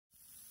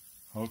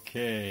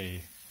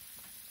Okay,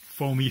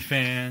 foamy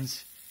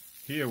fans,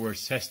 here we're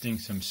testing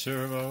some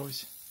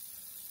servos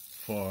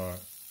for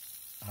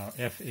our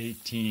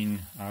F18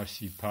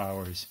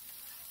 RCPowers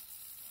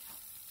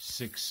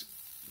 6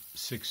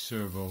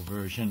 servo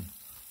version.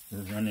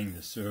 We're running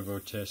the servo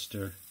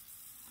tester,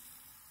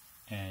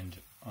 and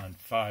on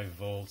 5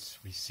 volts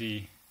we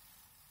see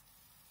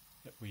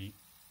that we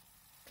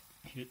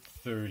hit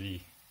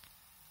 300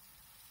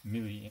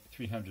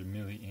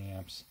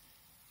 milliamps.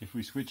 If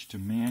we switch to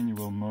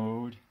manual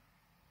mode,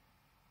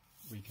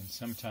 we can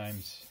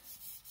sometimes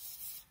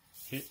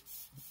hit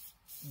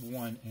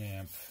 1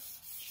 amp,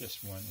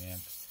 just 1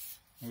 amp.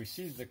 And we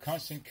see the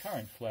constant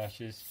current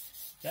flashes.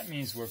 That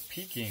means we're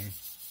peaking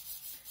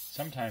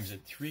sometimes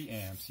at 3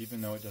 amps, even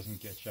though it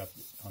doesn't get up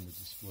on the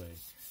display.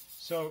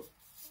 So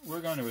we're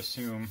going to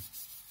assume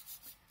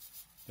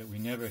that we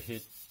never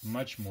hit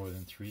much more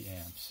than 3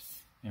 amps,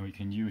 and we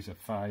can use a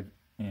 5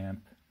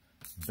 amp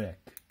BEC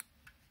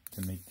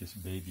to make this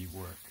baby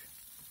work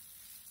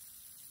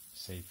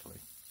safely.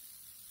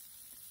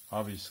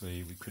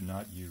 Obviously, we could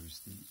not use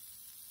the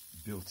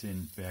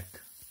built-in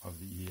BEC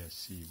of the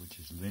ESC, which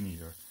is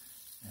linear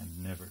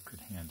and never could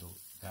handle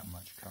that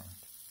much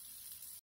current.